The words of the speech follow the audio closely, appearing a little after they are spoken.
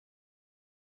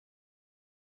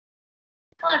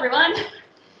Hello, everyone.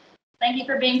 Thank you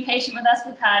for being patient with us.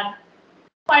 We've had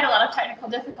quite a lot of technical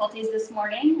difficulties this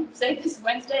morning. So this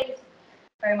Wednesday is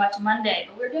very much Monday,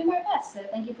 but we're doing our best. So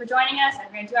thank you for joining us.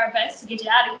 I'm going to do our best to get you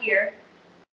out of here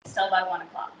still by 1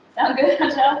 o'clock. Sound good,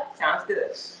 Angela? Sounds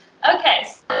good. Okay,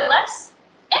 so let's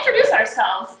introduce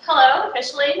ourselves. Hello,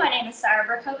 officially, my name is Sarah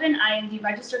Burkhoven. I am the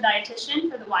registered dietitian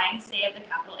for the YMCA of the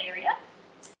Capital Area.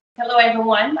 Hello,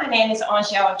 everyone. My name is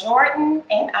Angela Jordan,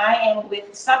 and I am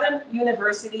with Southern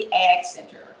University Ag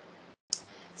Center.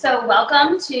 So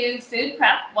welcome to Food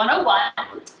Prep 101,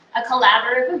 a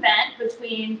collaborative event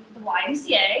between the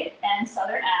YMCA and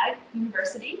Southern Ag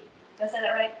University. Did I say that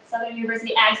right? Southern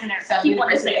University Ag Center. Southern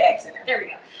University Ag Center. There we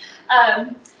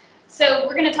go. So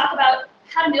we're going to talk about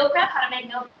how to meal prep, how to make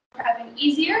meal prepping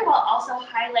easier, while also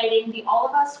highlighting the All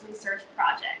of Us Research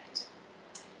Project.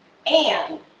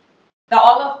 And the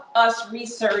All of Us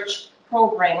Research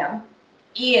program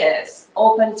is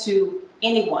open to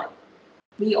anyone.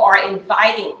 We are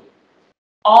inviting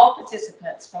all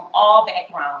participants from all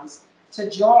backgrounds to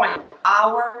join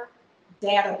our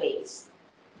database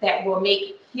that will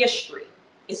make history.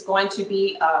 It's going to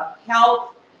be a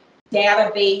health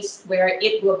database where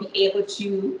it will be able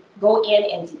to go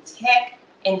in and detect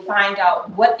and find out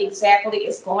what exactly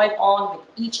is going on with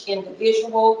each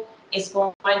individual. It's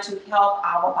going to help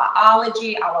our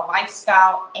biology, our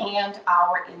lifestyle, and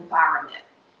our environment.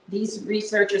 These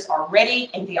researchers are ready,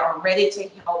 and they are ready to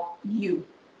help you.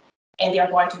 And they're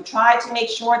going to try to make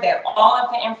sure that all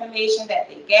of the information that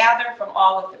they gather from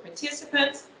all of the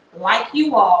participants, like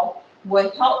you all, will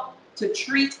help to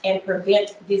treat and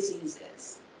prevent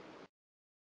diseases.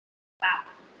 Wow,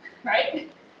 right?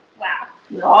 Wow.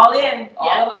 We're all in,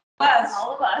 all of us.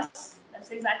 All of us. That's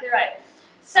exactly right.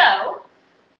 So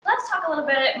let's talk a little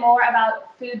bit more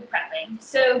about food prepping.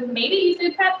 So maybe you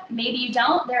food prep, maybe you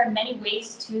don't. There are many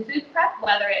ways to food prep,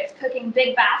 whether it's cooking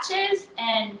big batches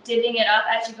and divvying it up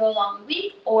as you go along the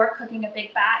week, or cooking a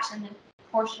big batch and then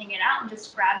portioning it out and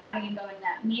just grabbing and going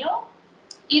that meal.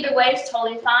 Either way is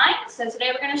totally fine. So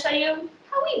today we're going to show you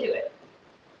how we do it.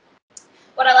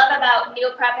 What I love about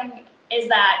meal prepping is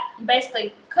that you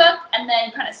basically cook and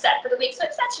then kind of set for the week. So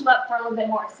it sets you up for a little bit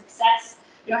more success.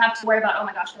 You don't have to worry about, oh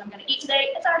my gosh, what I'm going to eat today.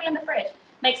 It's already in the fridge.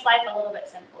 Makes life a little bit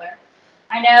simpler.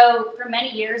 I know for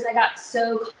many years I got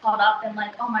so caught up in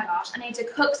like, oh my gosh, I need to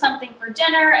cook something for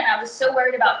dinner. And I was so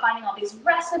worried about finding all these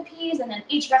recipes. And then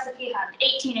each recipe had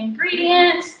 18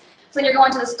 ingredients. So you're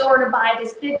going to the store to buy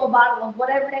this big old bottle of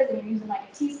whatever it is, and you're using like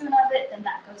a teaspoon of it, then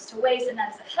that goes to waste, and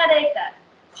that's a headache that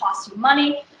costs you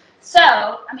money. So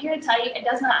I'm here to tell you it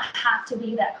does not have to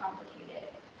be that complicated.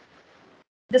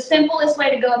 The simplest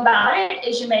way to go about it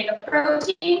is you make a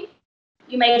protein,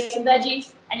 you make some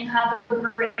veggies, and you have a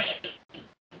grain.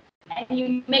 And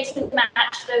you mix and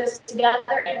match those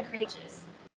together and create dishes.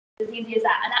 As easy as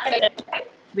that. And that's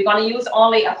it. We're going to use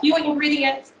only a few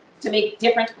ingredients to make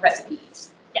different recipes.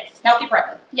 Yes. Healthy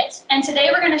prepping. Yes. And today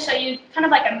we're going to show you kind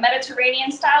of like a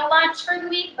Mediterranean style lunch for the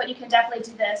week, but you can definitely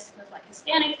do this with like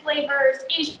Hispanic flavors,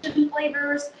 Asian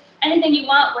flavors, anything you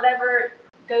want, whatever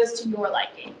goes to your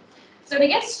liking. So to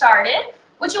get started,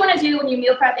 what you want to do when you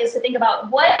meal prep is to think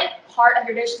about what part of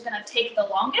your dish is going to take the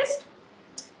longest.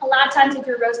 A lot of times if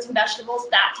you're roasting vegetables,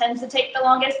 that tends to take the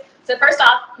longest. So first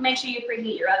off, make sure you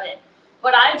preheat your oven.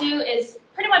 What I do is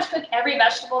pretty much cook every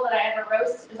vegetable that I ever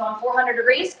roast is on 400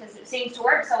 degrees because it seems to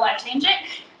work, so I change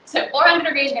it. So 400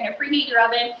 degrees, you're going to preheat your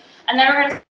oven, and then we're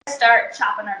going to start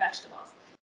chopping our vegetables.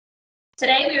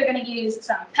 Today we are going to use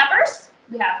some peppers.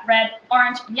 We have red,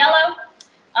 orange, and yellow,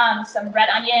 some red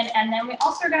onion, and then we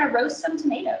also are going to roast some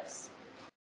tomatoes.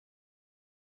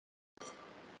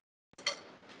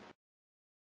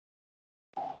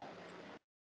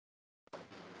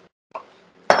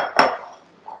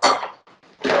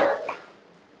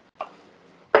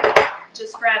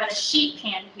 Just grabbing a sheet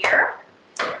pan here.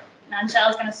 And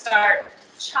Angela's going to start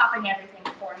chopping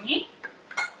everything for me.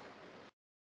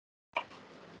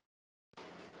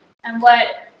 And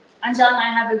what Angela and I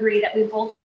have agreed that we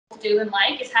both do and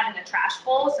like is having a trash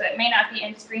bowl. So it may not be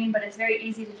in screen, but it's very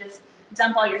easy to just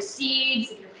dump all your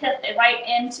seeds, your pith, right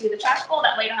into the trash bowl.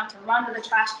 That way you don't have to run to the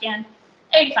trash can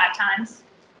 85 times.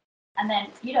 And then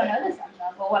you don't know this,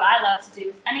 Angela, but what I love to do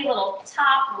is any little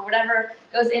top or whatever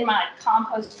goes in my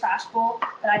compost trash bowl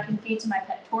that I can feed to my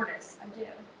pet tortoise. I do.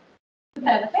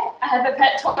 I have a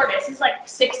pet tortoise. He's like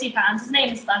 60 pounds. His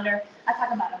name is Thunder. I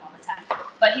talk about him all the time.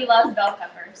 But he loves bell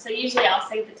peppers. So usually I'll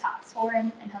save the tops for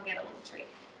him and he'll get a little treat.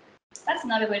 That's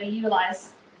another way to utilize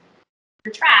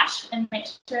your trash and make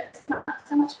sure it's not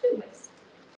so much food waste.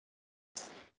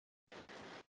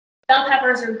 Bell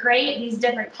peppers are great. These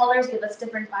different colors give us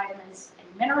different vitamins and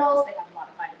minerals. They have a lot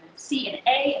of vitamin C and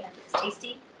A, and if It's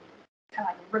tasty. Kind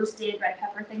of like a roasted red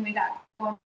pepper thing we got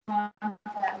going on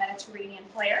for that Mediterranean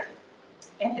flair.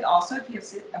 And it also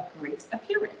gives it a great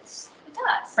appearance. It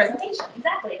does. Presentation.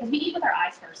 Exactly, because we eat with our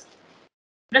eyes first.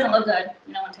 It doesn't look good.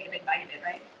 You don't want to take a big bite of it,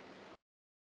 right?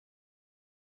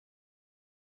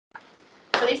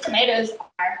 So these tomatoes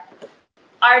are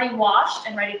already washed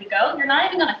and ready to go. You're not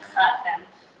even going to cut them.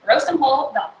 Roast them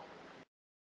whole. They'll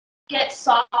get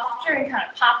softer and kind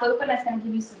of pop open. It's going to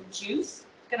give you some juice.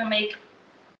 It's going to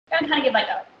kind of give like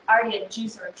already a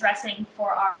juice or a dressing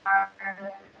for our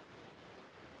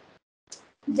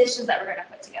dishes that we're going to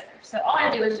put together. So all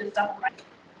I do is just dump them right.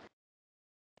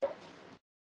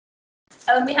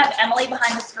 We have Emily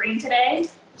behind the screen today.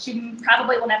 She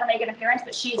probably will never make an appearance,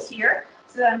 but she is here.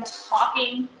 So I'm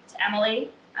talking to Emily.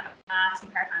 I'm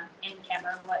asking her in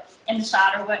camera, in the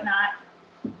shot or whatnot.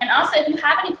 And also, if you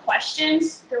have any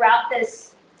questions throughout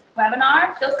this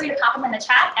webinar, feel free to pop them in the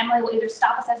chat. Emily will either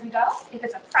stop us as we go if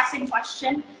it's a pressing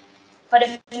question, but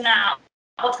if not,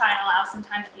 we'll try and allow some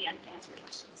time at the end to answer your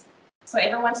questions. So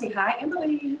everyone say hi,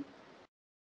 Emily.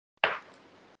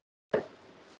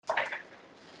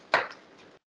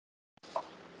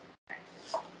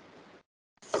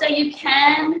 So you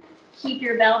can keep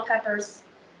your bell peppers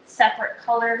separate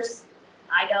colors.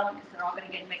 I don't, because they're all going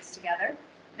to get mixed together.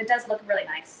 It does look really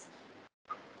nice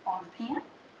on the pan.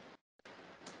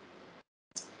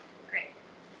 Great.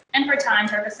 And for time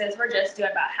purposes, we're just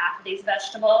doing about half of these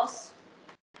vegetables.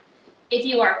 If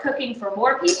you are cooking for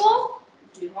more people,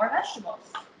 do more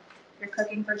vegetables. If you're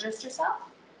cooking for just yourself,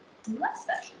 do less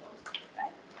vegetables. Okay?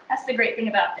 That's the great thing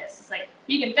about this. It's like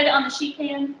you can fit it on the sheet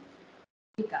pan,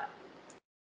 you go.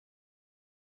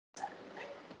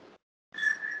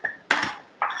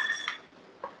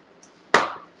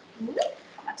 Ooh,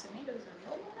 my tomatoes are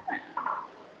rolling around.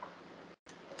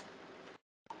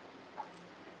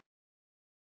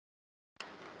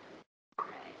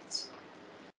 Right.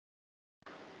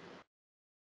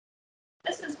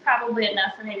 This is probably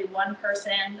enough for maybe one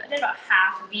person. I did about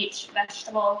half of each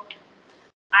vegetable.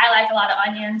 I like a lot of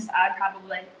onions. I'd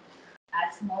probably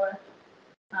add some more.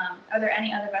 Are there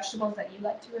any other vegetables that you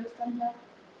like to roast on here?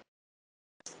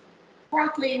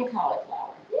 Broccoli and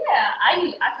cauliflower. Yeah,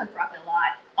 I cook broccoli a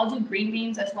lot. I'll do green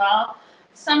beans as well.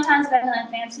 Sometimes if I'm feeling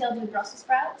fancy, I'll do Brussels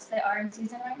sprouts. They are in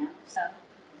season right now, so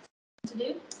to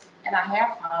do. And I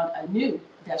have found a new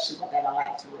vegetable that I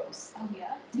like to roast. Oh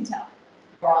yeah, do tell.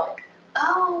 Garlic.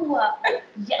 Oh,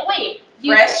 yeah. Wait,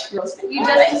 Fresh roasted you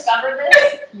garlic. just discovered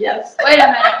this? Yes. Wait a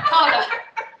minute. Hold on.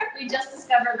 We just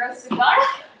discovered roasted garlic.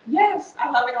 Yes, I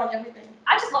love it on everything.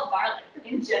 I just love garlic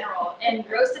in general, and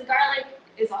roasted garlic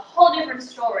is a whole different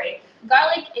story.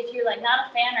 Garlic, if you're like not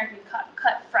a fan, or if you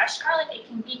cut fresh garlic, it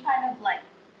can be kind of like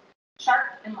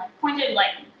sharp and like pointed,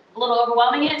 like a little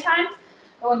overwhelming at times.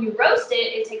 But when you roast it,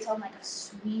 it takes on like a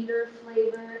sweeter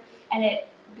flavor, and it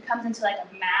becomes into like a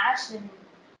mash. And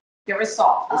Very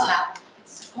soft. It's not.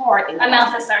 It's hard. my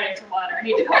mouth is starting to water. I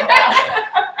need to calm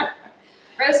down.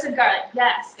 Roasted garlic,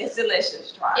 yes. It's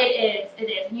delicious. Try it. It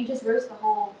is. And you just roast the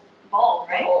whole bowl,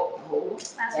 right?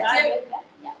 That's what I it. do.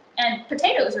 Yeah. And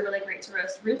potatoes are really great to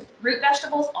roast. Root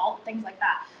vegetables, all things like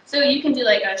that. So you can do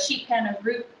like a sheet pan of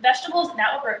root vegetables, and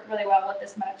that will work really well with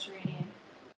this Mediterranean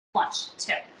lunch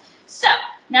too. So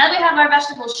now that we have our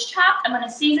vegetables chopped, I'm going to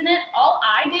season it. All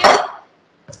I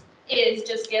do is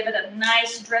just give it a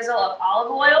nice drizzle of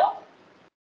olive oil.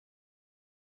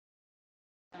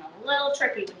 And a little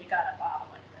tricky when you got a bottle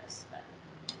like this. But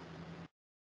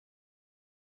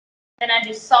then I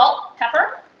do salt,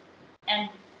 pepper, and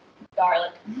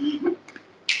garlic.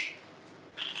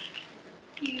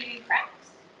 Few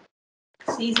cracks.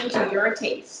 Season to your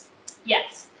taste.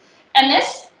 Yes. And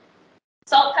this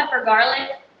salt, pepper,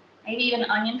 garlic, maybe even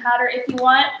onion powder if you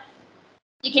want,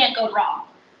 you can't go wrong.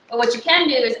 But what you can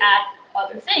do is add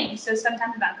other things. So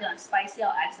sometimes if I'm feeling spicy,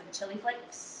 I'll add some chili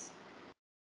flakes.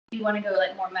 If you want to go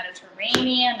like more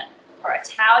Mediterranean or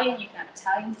Italian, you can have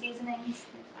Italian seasonings.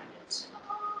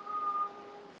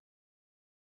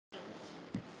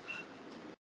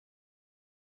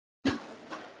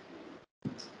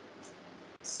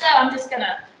 So I'm just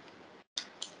gonna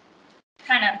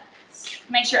kind of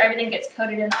make sure everything gets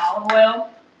coated in olive oil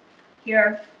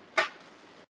here.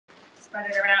 Spread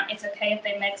it around. It's okay if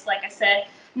they mix, like I said.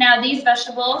 Now these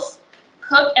vegetables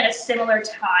cook at a similar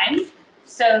time,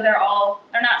 so they're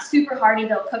not super hardy.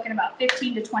 They'll cook in about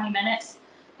 15 to 20 minutes,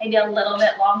 maybe a little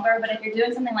bit longer. But if you're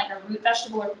doing something like a root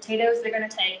vegetable or potatoes, they're going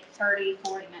to take 30,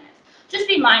 40 minutes. Just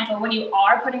be mindful when you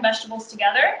are putting vegetables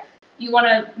together. You want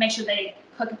to make sure they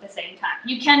cook at the same time.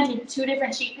 You can do 2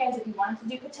 different sheet pans if you wanted to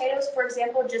do potatoes, for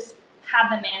example. Just have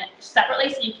them in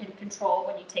separately so you can control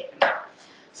when you take them out.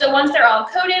 So once they're all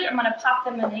coated, I'm going to pop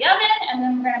them in the oven, and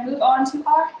then we're going to move on to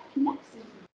our next.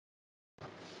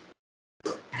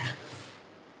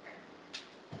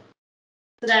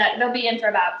 So that they'll be in for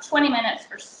about 20 minutes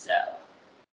or so.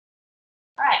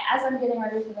 All right, as I'm getting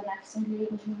ready for the next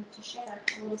ingredient, would you like to share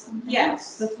a little something?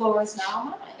 Yes, the floor is now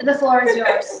mine. The floor is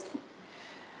yours.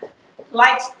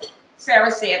 Like Sarah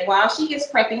said, while she is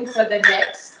prepping for the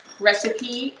next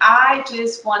recipe, I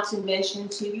just want to mention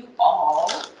to you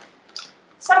all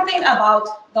something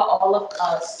about the All of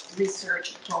Us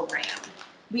research program.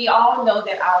 We all know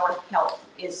that our health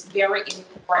is very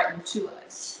important to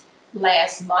us.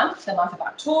 Last month, the month of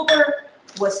October,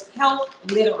 was health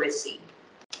literacy.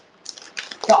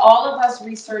 The All of Us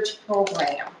research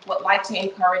program would like to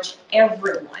encourage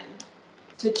everyone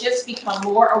to just become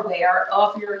more aware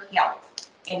of your health.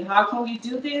 And how can you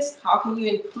do this? How can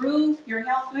you improve your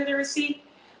health literacy?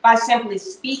 By simply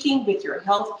speaking with your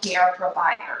healthcare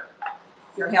provider.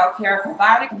 Your healthcare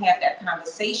provider can have that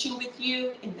conversation with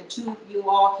you, and the two of you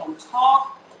all can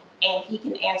talk, and he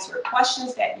can answer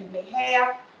questions that you may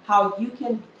have, how you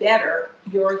can better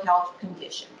your health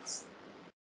conditions.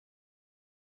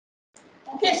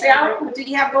 Okay, Sarah, what do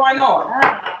you have going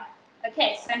on?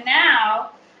 Okay, so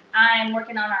now I'm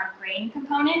working on our grain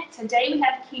component. Today we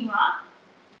have quinoa.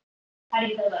 How do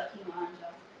you feel about quinoa,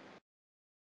 Angela?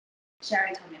 She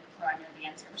already told me before I know the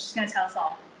answer, but she's going to tell us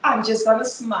all. I'm just going to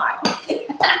smile.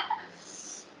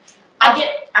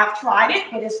 I've tried it,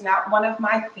 but it's not one of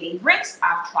my favorites.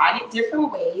 I've tried it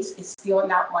different ways. It's still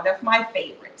not one of my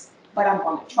favorites, but I'm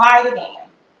going to try it again.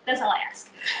 That's all I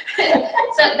ask.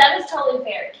 So that is totally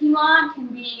fair. Quinoa can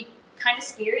be kind of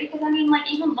scary because, I mean, like,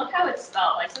 even look how it's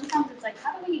spelled. Like, sometimes it's like,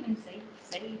 how do we even say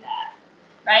that,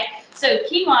 right? So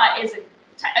quinoa is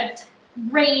a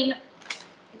grain.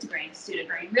 It's a grain, pseudo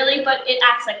grain, really, but it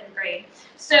acts like a grain.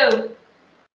 So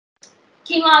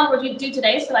quinoa what we do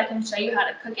today so I can show you how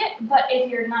to cook it, but if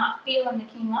you're not feeling the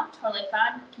quinoa, totally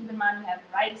fine. Keep in mind we have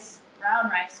rice, brown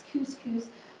rice, couscous,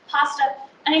 pasta,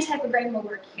 any type of grain will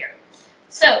work here.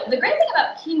 So the great thing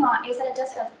about quinoa is that it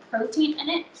does have protein in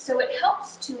it, so it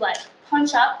helps to like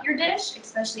punch up your dish,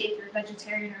 especially if you're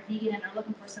vegetarian or vegan and are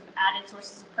looking for some added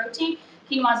sources of protein.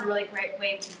 Quinoa is a really great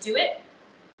way to do it.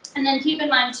 And then keep in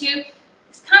mind too,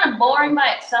 it's kind of boring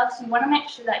by itself, so you want to make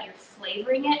sure that you're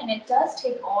flavoring it, and it does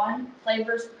take on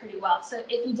flavors pretty well. So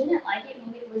if you didn't like it,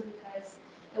 maybe it was because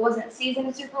it wasn't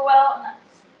seasoned super well, and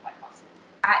that's quite possible.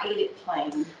 I ate it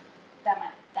plain. That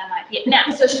might be it. Now,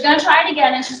 so she's going to try it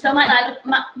again, and she still might not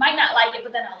like it,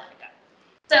 but then I'll let it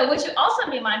go. So what you also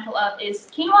be mindful of is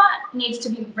quinoa needs to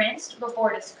be rinsed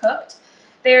before it is cooked.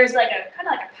 There's like a kind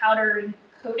of like a powdery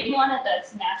coating on it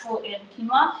that's natural in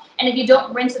quinoa, and if you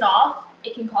don't rinse it off,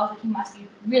 it can cause the quinoa to be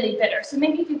really bitter. So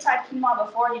maybe if you tried quinoa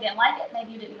before and you didn't like it,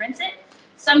 maybe you didn't rinse it.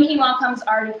 Some quinoa comes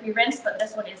already pre-rinsed, but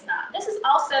this one is not. This is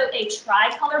also a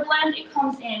tri-color blend. It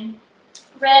comes in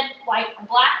red, white, and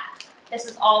black. This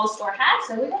is all the store has,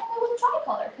 so we're going to go with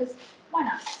tri-color, because why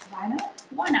not? Why not?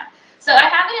 Why not? So I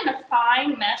have it in a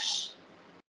fine mesh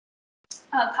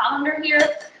colander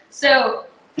here. So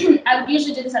I would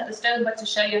usually do this at the stove, but to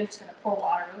show you, I'm just going to pour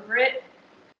water over it.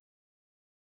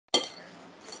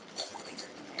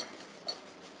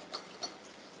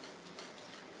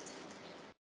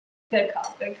 Good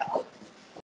call, good call.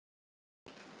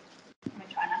 I'm going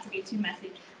to try not to be too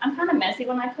messy. I'm kind of messy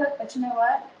when I cook, but you know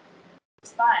what?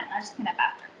 It's fine. I just clean up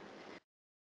after.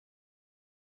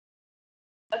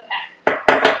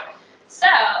 Okay. So,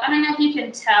 I don't know if you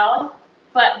can tell,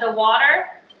 but the water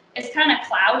is kind of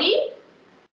cloudy.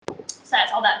 So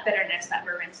that's all that bitterness that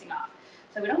we're rinsing off.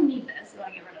 So we don't need this. We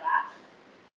want to get rid of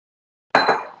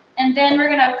that. And then we're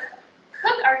going to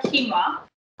cook our quinoa.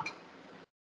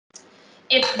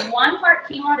 It's 1 part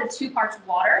quinoa to 2 parts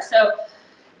water. So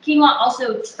quinoa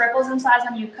also triples in size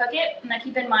when you cook it. And then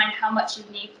keep in mind how much you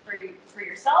need for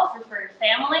yourself or for your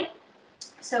family.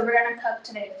 So we're going to cook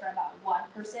today for about 1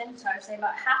 person. So I would say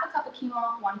about ½ a cup of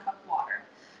quinoa, 1 cup of water.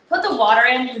 Put the water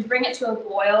in, you bring it to a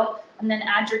boil, and then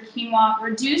add your quinoa,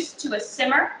 reduce to a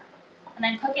simmer, and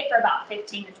then cook it for about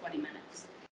 15 to 20 minutes.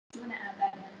 Do you want to add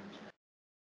that in?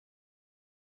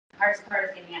 The hardest part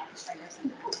is getting out the sugar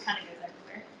sometimes. It kind of goes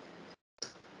everywhere.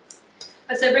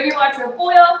 But so bring your water to a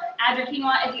boil, add your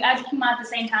quinoa. If you add your quinoa at the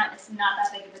same time, it's not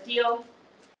that big of a deal.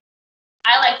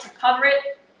 I like to cover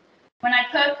it when I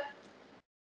cook.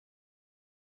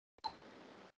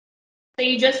 So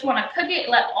you just want to cook it,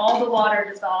 let all the water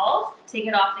dissolve, take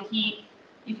it off the heat.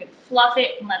 You can fluff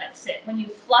it and let it sit. When you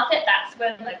fluff it, that's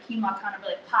when the quinoa kind of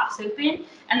really pops open,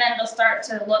 and then it'll start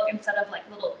to look, instead of like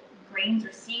little grains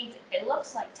or seeds, it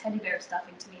looks like teddy bear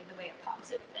stuffing to me the way it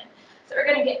pops open. So we're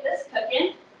going to get this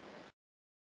cooking.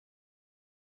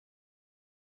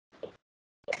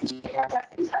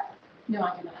 No,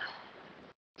 I cannot.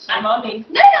 I'm on me.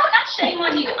 No, not shame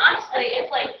on you. Honestly,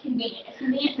 it's like convenient. It's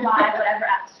convenient to buy whatever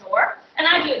at the store. And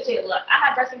I do it too. Look, I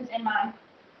have dressings in my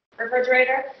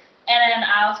refrigerator, and then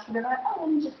I'll keep it like, oh,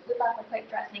 let me just whip out a quick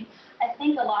dressing. I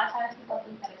think a lot of times people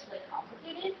think that it's really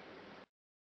complicated.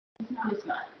 It's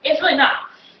not. It's really not.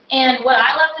 And what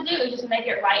I love to do is just make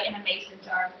it right in a mason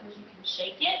jar because you can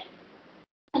shake it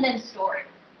and then store it.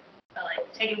 So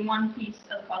like taking one piece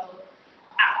of the puzzle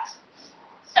out.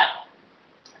 So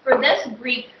for this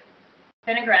Greek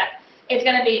vinaigrette, it's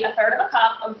going to be 1/3 of a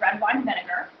cup of red wine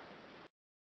vinegar.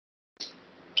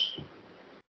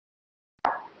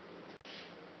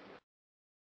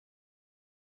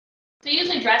 So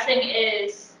usually dressing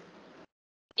is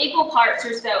equal parts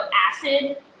or so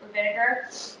acid or vinegar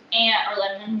and or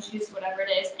lemon juice, whatever it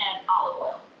is, and olive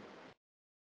oil.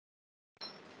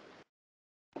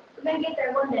 We're going to get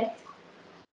there one day.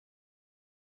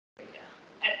 There we go.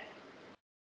 Okay.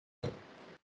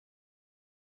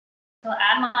 So I'll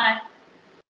add my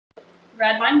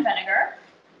red wine vinegar.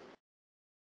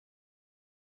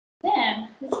 Then,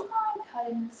 would you mind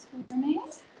cutting this for me?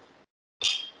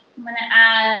 I'm going to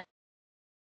add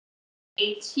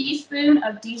a teaspoon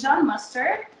of Dijon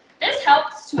mustard. This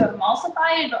helps to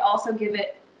emulsify it, but also give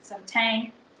it some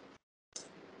tang.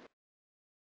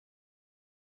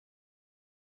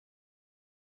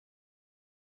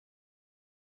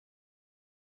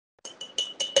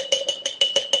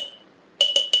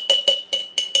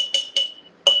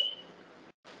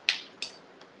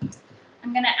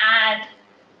 I'm going to add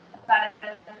about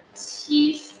a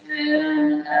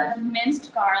teaspoon of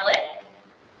minced garlic.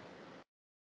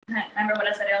 Remember what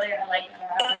I said earlier? I like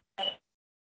everything.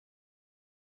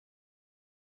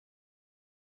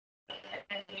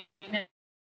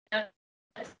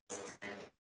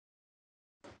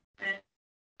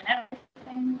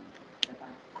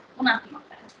 Well, not too much.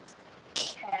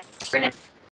 Okay.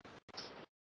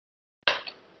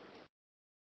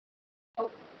 Oh,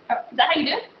 is that how you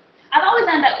do it? I've always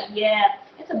done that. Yeah,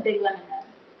 it's a big lemon though.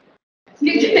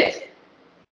 You did it.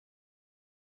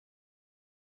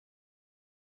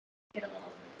 Get a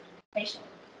little facial.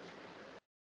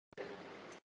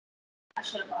 I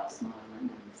should have bought a smaller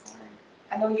lemon. Sorry.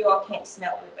 I know you all can't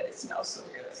smell it, but it smells so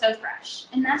good. So fresh.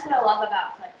 And that's what I love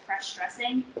about like fresh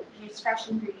dressing. You use fresh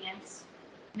ingredients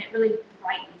and it really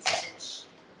brightens the dish.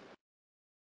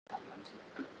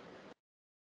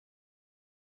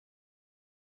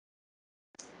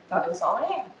 Thought it was all I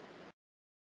had.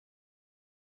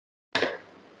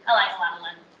 I like a lot of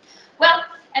lemon. Well,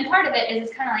 and part of it is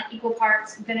it's kind of like equal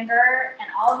parts vinegar and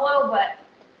olive oil, but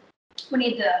we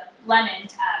need the lemon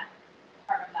to add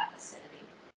part of that acidity.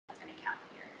 That's going to count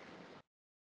here.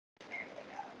 There we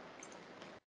go.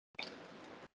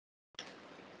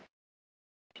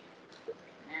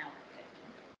 Now we're good.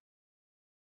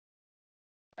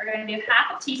 We're going to do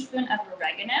 1/2 teaspoon of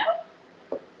oregano.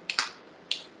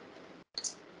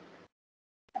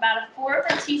 About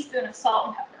 1/4 teaspoon of salt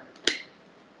and pepper.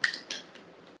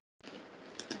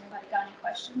 Anybody got any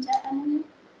questions yet, Emily?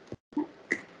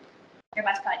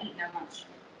 Everybody's probably eating their lunch.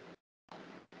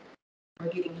 Or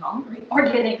getting hungry. Or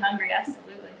getting hungry,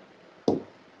 absolutely.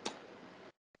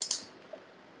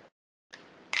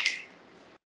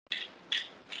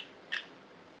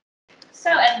 So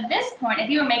at this point,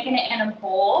 if you were making it in a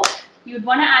bowl, you would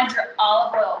want to add your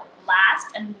olive oil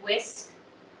last and whisk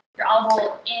your olive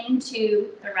oil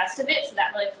into the rest of it, so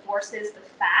that really forces the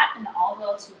fat and the olive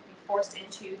oil to be forced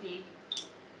into the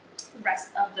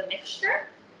rest of the mixture.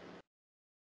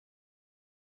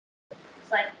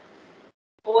 It's like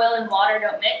oil and water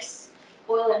don't mix,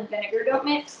 oil and vinegar don't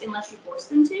mix unless you force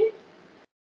them to.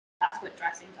 That's what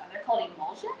dressings are. They're called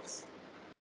emulsions.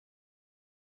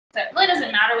 So it really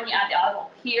doesn't matter when you add the olive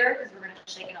oil here because we're going to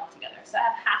shake it all together. So I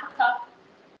have 1/2 cup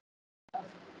of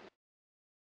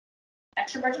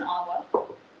extra virgin olive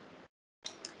oil.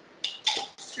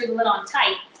 Screw the lid on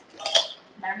tight.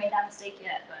 Never made that mistake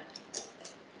yet, but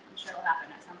I'm sure it'll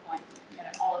happen at some point. Get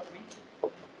it all over me.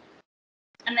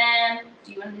 And then,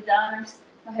 do you want to do the honors?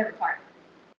 My favorite part.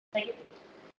 Take it.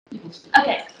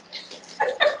 Okay.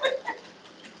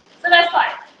 So that's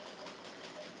part.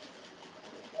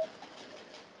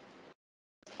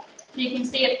 So you can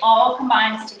see it all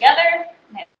combines together.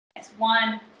 And it's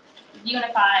one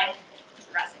unified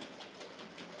dressing.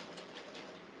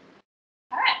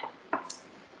 All right.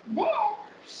 Then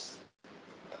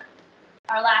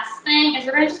our last thing is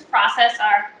we're going to just process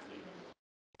our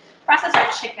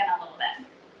chicken a little bit.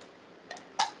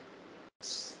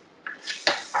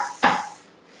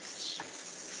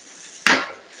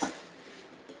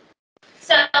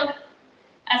 So,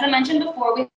 as I mentioned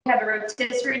before, we have a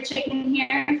rotisserie chicken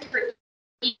here for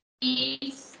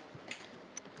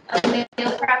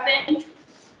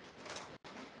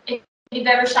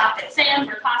ever shopped at Sam's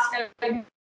or Costco,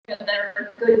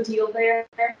 they're a good deal there.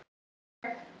 They're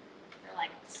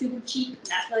like super cheap, and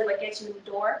that's really what gets you in the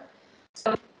door.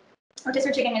 So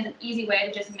rotisserie chicken is an easy way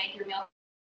to just make your meal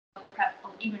prep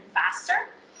even faster.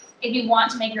 If you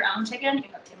want to make your own chicken, you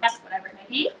can cook chicken, whatever it may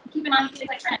be. Keep in mind you can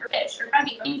like shrimp or fish or ground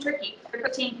beef or turkey. Your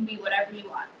protein can be whatever you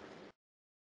want.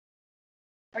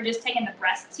 We're just taking the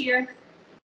breasts here.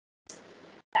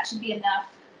 That should be enough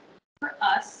for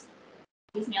us.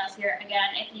 These meals here.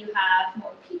 Again, if you have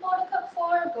more people to cook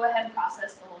for, go ahead and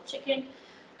process the whole chicken.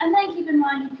 And then keep in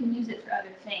mind you can use it for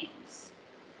other things.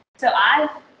 So I've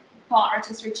bought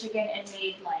rotisserie chicken and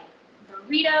made like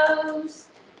burritos,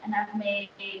 and I've made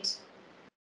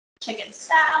chicken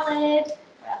salad.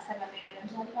 What else have I made? I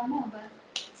don't know, but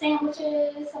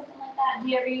sandwiches, something like that. Do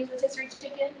you ever use rotisserie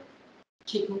chicken?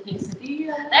 Chicken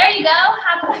quesadilla. There you go.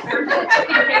 How about chicken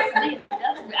quesadilla?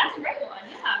 That's a great one.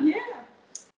 Yeah. Yeah.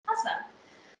 Awesome.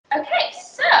 Okay,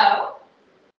 so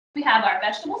we have our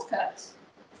vegetables cooked.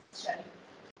 Let's show you.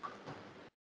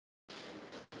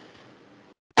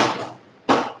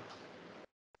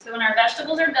 So when our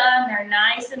vegetables are done, they're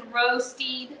nice and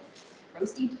roasted, I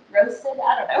don't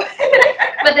know.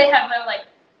 But they have them like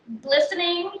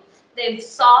glistening, they've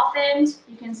softened.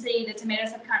 You can see the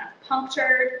tomatoes have kind of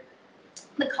punctured.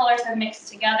 The colors have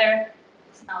mixed together.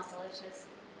 It smells delicious.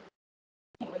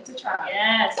 Can't wait to try it.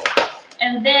 Yes.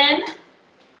 And then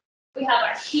we have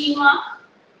our quinoa.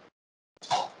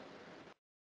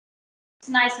 It's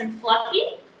nice and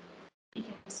fluffy. You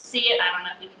can see it. I don't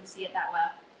know if you can see it that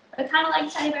well. But kind of like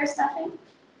teddy bear stuffing.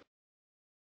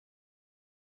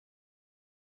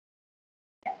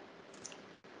 Okay.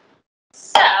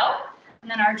 So, and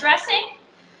then our dressing.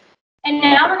 And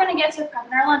now we're going to get to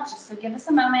prepping our lunches. So give us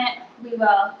a moment.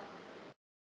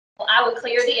 I will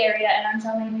clear the area, and I'm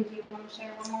telling you, do you want to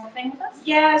share one more thing with us?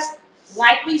 Yes,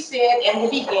 like we said in the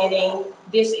beginning,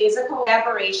 this is a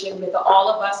collaboration with the All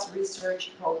of Us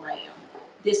Research Program.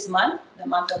 This month, the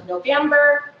month of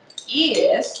November,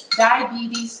 is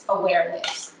Diabetes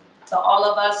Awareness. The All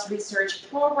of Us Research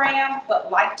Program would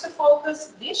like to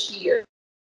focus this year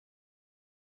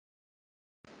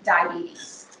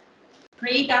diabetes.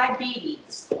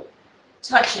 Pre-diabetes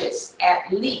touches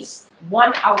at least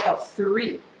 1 out of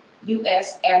 3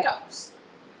 U.S. adults.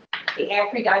 They have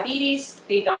pre-diabetes,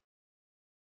 they don't.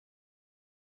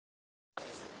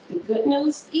 The good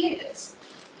news is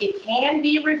it can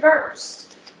be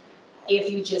reversed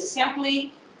if you just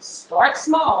simply start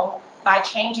small by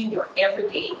changing your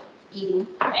everyday eating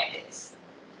habits.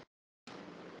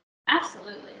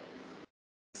 Absolutely.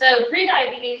 So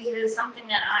pre-diabetes is something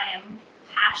that I am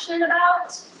passionate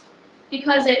about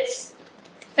because it's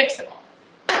fixable.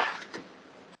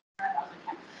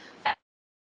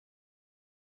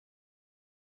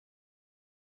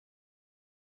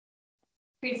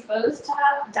 Predisposed to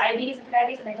have diabetes and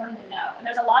pre-diabetes, and they don't even know. And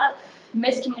there's a lot of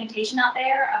miscommunication out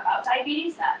there about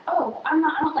diabetes that, oh, I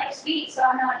don't like sweets, so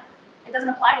it doesn't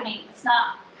apply to me. It's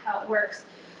not how it works.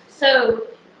 So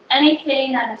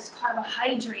anything that is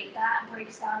carbohydrate, that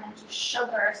breaks down into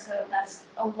sugar. So that's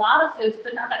a lot of foods,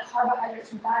 but not that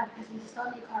carbohydrates are bad, because we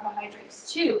still need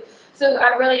carbohydrates too. So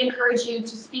I really encourage you to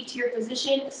speak to your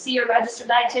physician, see your registered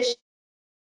dietitian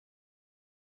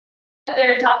that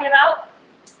they're talking about.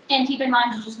 And keep in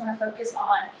mind, you just want to focus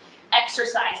on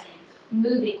exercising,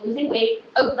 moving, losing weight.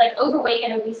 Like overweight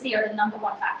and obesity are the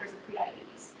 #1 factors of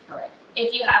prediabetes. Correct.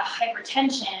 If you have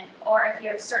hypertension, or if you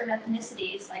have certain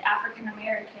ethnicities like African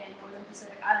American, Northern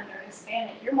Pacific Islander,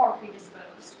 Hispanic, you're more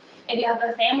predisposed. If you have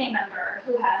a family member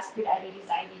who has prediabetes,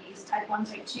 diabetes, type 1,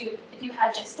 type 2, if you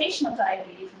had gestational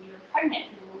diabetes when you were pregnant,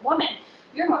 when you were a woman,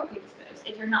 you're more predisposed.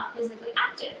 If you're not physically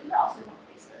active, you're also more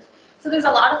predisposed. So there's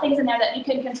a lot of things in there that you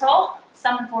can control.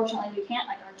 Some, unfortunately, we can't,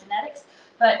 like our genetics,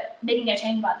 but making a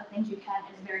change about the things you can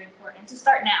is very important. So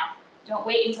start now. Don't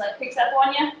wait until it creeps up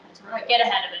on you. That's right. Get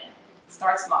ahead of it.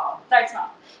 Start small. Start small.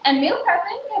 And meal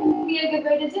prepping can be a good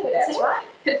way to do it. That's right.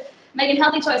 Making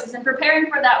healthy choices and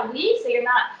preparing for that week so you're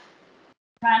not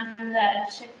running through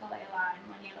that Chick-fil-A line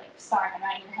when you're like starving,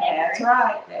 right? You're hungry. That's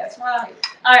right. That's right.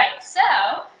 All right,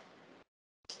 so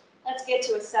let's get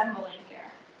to assembling here.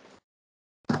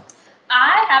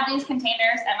 I have these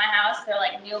containers at my house. They're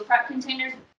like meal prep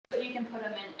containers, but you can put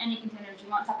them in any containers you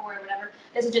want, Tupperware or whatever.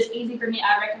 This is just easy for me.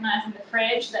 I recognize in the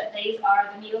fridge that these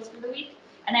are the meals for the week,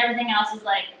 and everything else is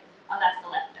like, oh, that's the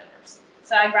leftovers.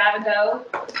 So I grab and go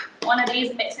one of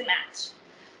these, mix and match.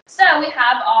 So we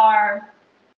have our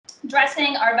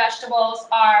dressing, our vegetables,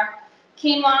 our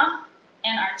quinoa,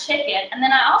 and our chicken. And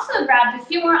then I also grabbed a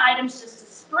few more items just to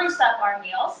spruce up our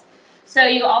meals. So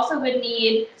you also would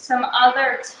need some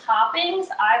other toppings.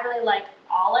 I really like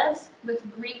olives with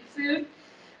Greek food.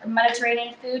 or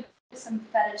Mediterranean food, some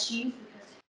feta cheese because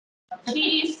of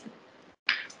cheese.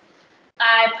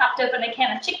 I popped open a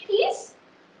can of chickpeas.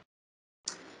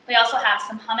 We also have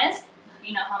some hummus.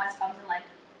 You know, hummus comes in like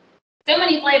so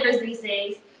many flavors these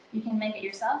days. You can make it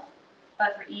yourself,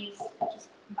 but for ease, just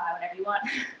buy whatever you want.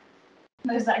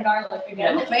 There's that garlic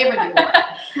again. What flavor do you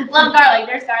want? Love garlic.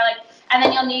 There's garlic. And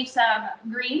then you'll need some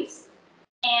greens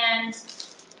and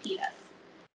pitas.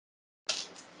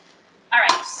 All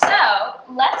right, so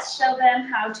let's show them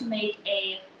how to make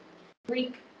a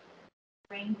Greek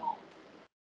rainbow.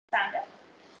 Sound good?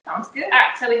 Sounds good. All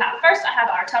right, so we have, first I have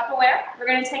our Tupperware. We're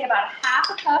going to take about half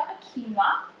a cup of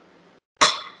quinoa.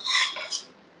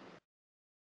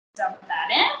 Dump that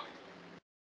in.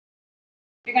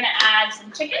 You're going to add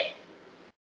some chicken.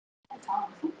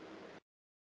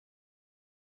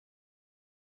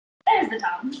 There's the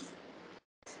tongs.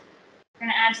 We're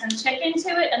going to add some chicken to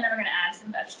it, and then we're going to add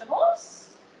some vegetables.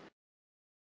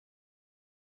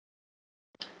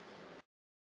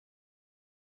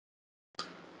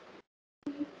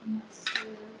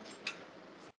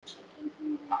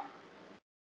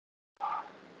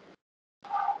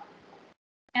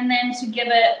 And then to give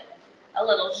it a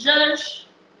little zhuzh,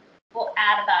 we'll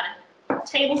add about a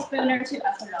tablespoon or two.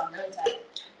 I put it on really tight.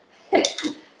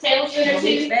 Tablespoon or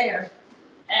two. There.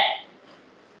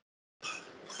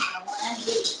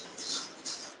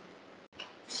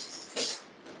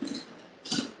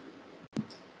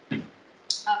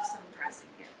 Of some dressing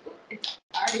here. It's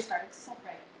already started to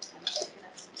separate.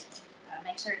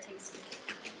 Make sure it tastes good.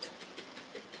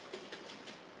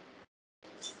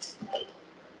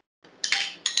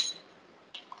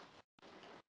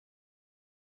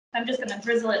 I'm just going to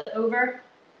drizzle it over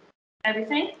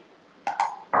everything.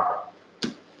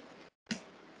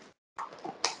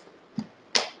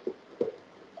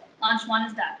 Launch one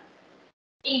is done.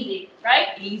 Easy, right?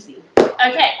 Easy.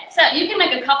 Okay, so you can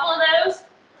make a couple of those.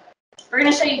 We're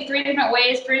going to show you 3 different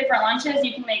ways, 3 different lunches.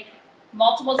 You can make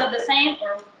multiples of the same,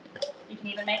 or you can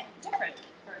even make different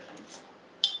versions.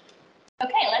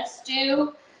 Okay, let's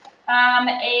do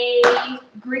a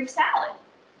Greek salad.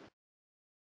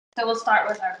 So we'll start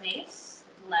with our base,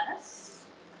 lettuce,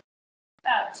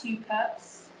 about 2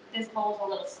 cups. This bowl's a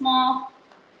little small.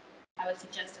 I would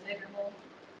suggest a bigger bowl.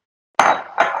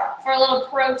 For a little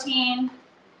protein,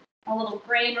 a little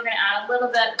grain, we're going to add a little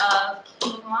bit of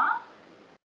quinoa.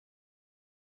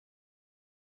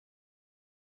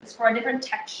 It's for a different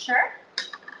texture.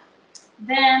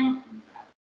 Then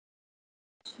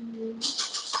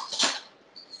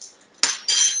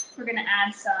we're going to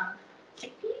add some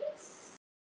chickpeas.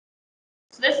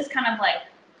 So this is kind of like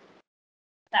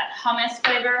that hummus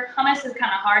flavor. Hummus is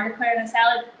kind of hard to put in a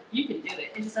salad. You can do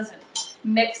it. It just doesn't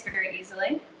mix very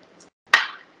easily.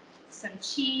 Some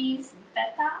cheese and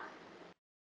feta.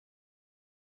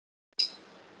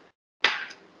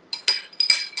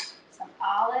 Some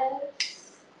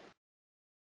olives.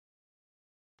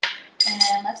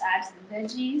 And let's add some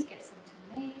veggies. Get some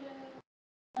tomatoes,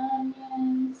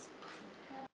 onions,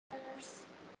 peppers.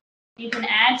 You can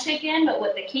add chicken, but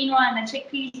with the quinoa and the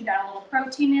chickpeas, you got a little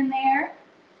protein in there.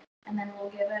 And then we'll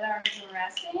give it our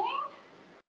dressing.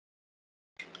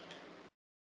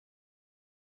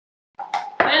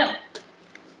 Boom.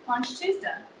 Lunch 2's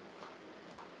done.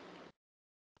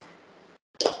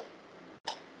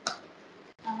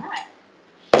 All right.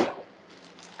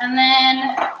 And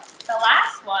then the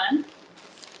last one,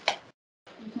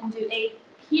 you can do a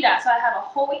pita. So I have a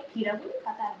whole wheat pita. We'll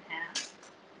cut that in half.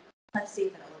 Let's see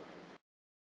if it'll work.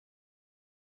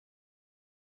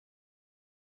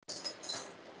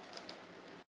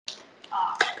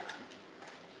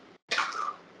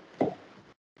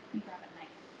 You grab a knife.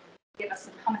 Give us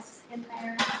some hummus in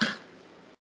there.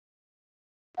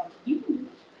 Oh, you can do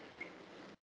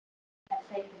that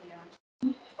fake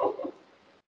video.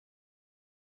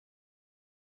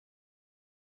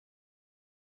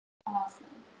 Awesome.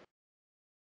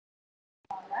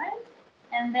 All right.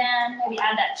 And then maybe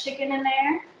add that chicken in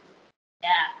there. Yeah,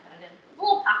 put it in a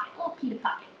little pocket, a little pita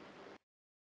pocket.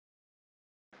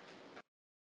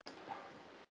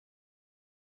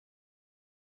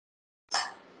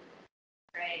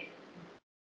 Great.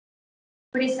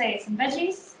 What do you say? Some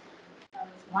veggies?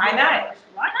 Why not?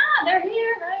 Why not? They're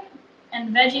here, right?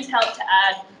 And veggies help to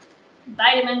add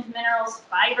vitamins, minerals,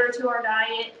 fiber to our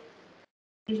diet.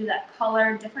 Gives you that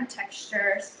color, different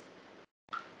textures.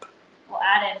 We'll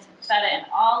add in some feta and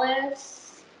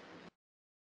olives.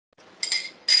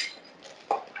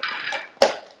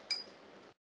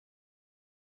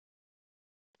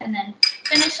 And then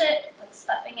finish it with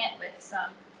stuffing it with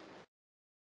some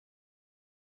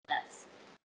nuts.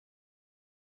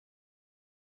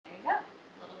 There you go, a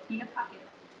little pita pocket.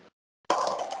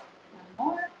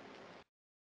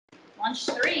 lunch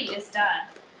 3 is done.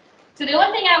 So the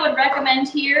only thing I would recommend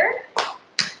here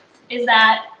is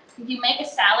that if you make a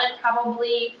salad,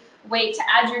 probably wait to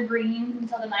add your greens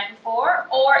until the night before,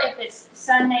 or if it's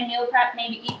Sunday meal prep,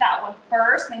 maybe eat that one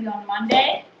first, maybe on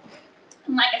Monday.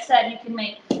 And like I said, you can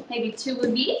make maybe 2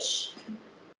 of each,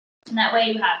 and that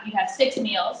way you have 6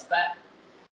 meals, but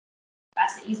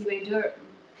that's the easy way to do it.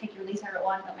 Pick your least favorite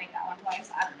one, don't make that one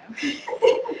twice, I don't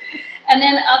know. And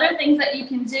then other things that you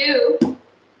can do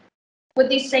with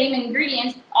these same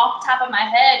ingredients off the top of my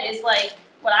head is like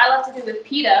what I love to do with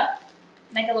pita,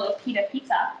 make a little pita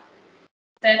pizza.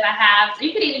 So if I have,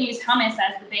 you could even use hummus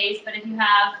as the base, but if you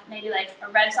have maybe like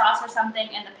a red sauce or something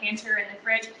in the pantry or in the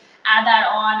fridge, add that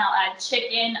on. I'll add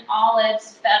chicken,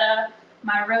 olives, feta,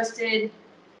 my roasted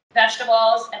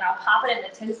vegetables, and I'll pop it in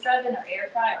the toaster oven or air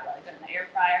fryer, really good in the air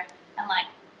fryer, and like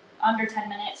under 10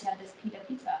 minutes you have this pita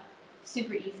pizza.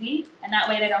 Super easy, and that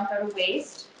way they don't go to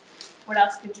waste. What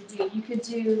else could you do? You could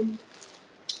do,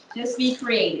 just be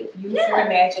creative. Use your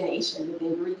imagination with the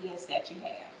ingredients that you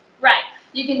have. Right.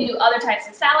 You can do other types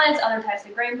of salads, other types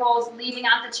of grain bowls, leaving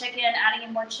out the chicken, adding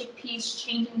in more chickpeas,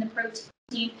 changing the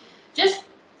protein. Just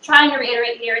trying to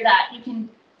reiterate here that you can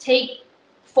take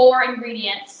 4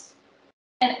 ingredients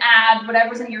and add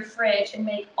whatever's in your fridge and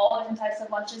make all different types of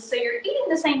lunches. So you're eating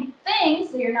the same thing,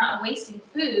 so you're not wasting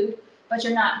food, but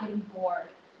you're not getting bored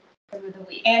over the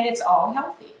week. And it's all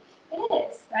healthy.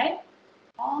 It is, right?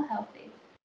 All healthy.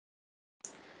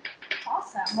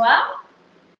 Awesome. Well,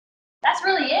 that's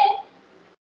really it.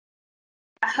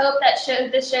 I hope that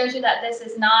this shows you that this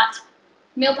is not,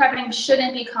 meal prepping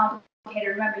shouldn't be complicated.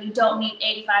 Remember, you don't need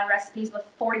 85 recipes with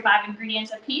 45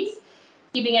 ingredients apiece.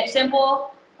 Keeping it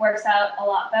simple works out a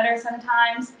lot better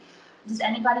sometimes. Does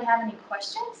anybody have any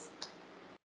questions?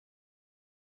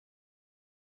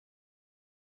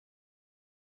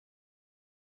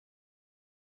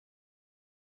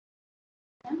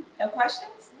 No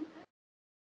questions?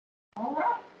 All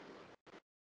right.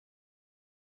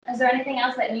 Is there anything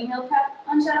else that you meal prep,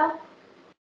 Angel?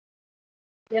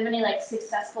 Do you have any like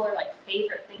successful or like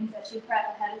favorite things that you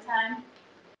prep ahead of time?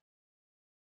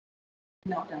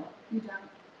 No, don't. You don't.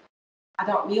 I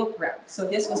don't meal prep, so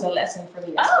this was a lesson for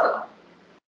me. Oh.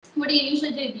 What do you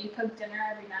usually do? Do you cook dinner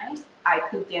every night? I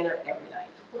cook dinner every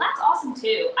night. Well, that's awesome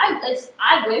too.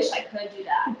 I wish I could do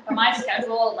that, but my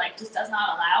schedule like just does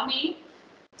not allow me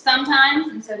sometimes.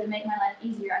 And so to make my life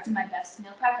easier, I do my best to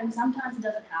meal prep, and sometimes it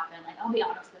doesn't happen. Like I'll be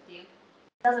honest with you,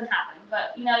 it doesn't happen.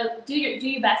 But you know, do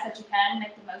your best that you can,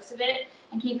 make the most of it,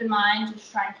 and keep in mind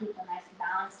just try and keep a nice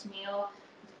balanced meal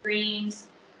with greens,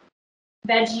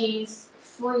 veggies,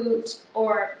 fruit,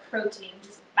 or protein.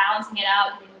 Just balancing it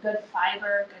out, getting good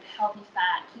fiber, good healthy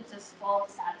fat, keeps us full,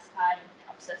 satisfied, and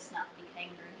helps us not be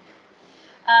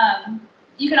hangry.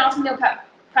 You can also meal prep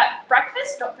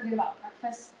breakfast. Don't forget about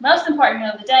breakfast. Most important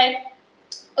meal of the day: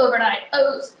 overnight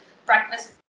oats,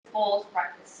 breakfast bowls,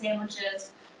 breakfast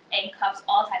sandwiches, egg cups,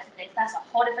 all types of things. That's a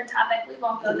whole different topic. We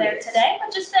won't go there today,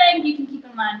 but just saying you can keep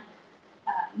in mind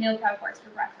meal prep works for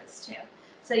breakfast too.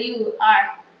 So you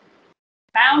are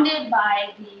bounded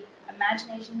by the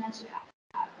imagination that you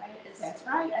have, right? That's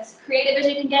right. As creative as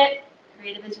you can get,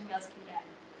 creative as your meals can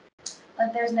get. But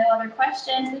if there's no other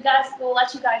questions, we'll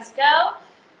let you guys go.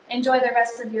 Enjoy the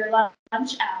rest of your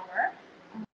lunch hour.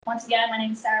 Once again, my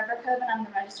name is Sarah Burkhoven. I'm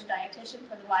the registered dietitian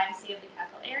for the YMCA of the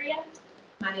Capital area.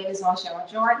 My name is Marshall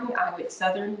Jordan. I'm with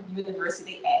Southern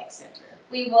University Ag Center.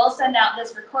 We will send out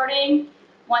this recording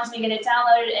once we get it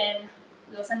downloaded, and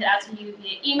we'll send it out to you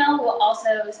via email. We'll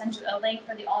also send you a link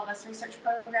for the All of Us research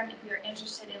program if you're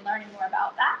interested in learning more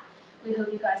about that. We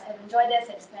hope you guys have enjoyed this.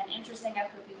 It's been interesting. I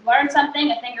hope you've learned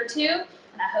something, a thing or two,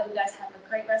 and I hope you guys have a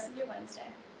great rest of your Wednesday.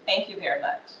 Thank you very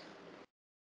much.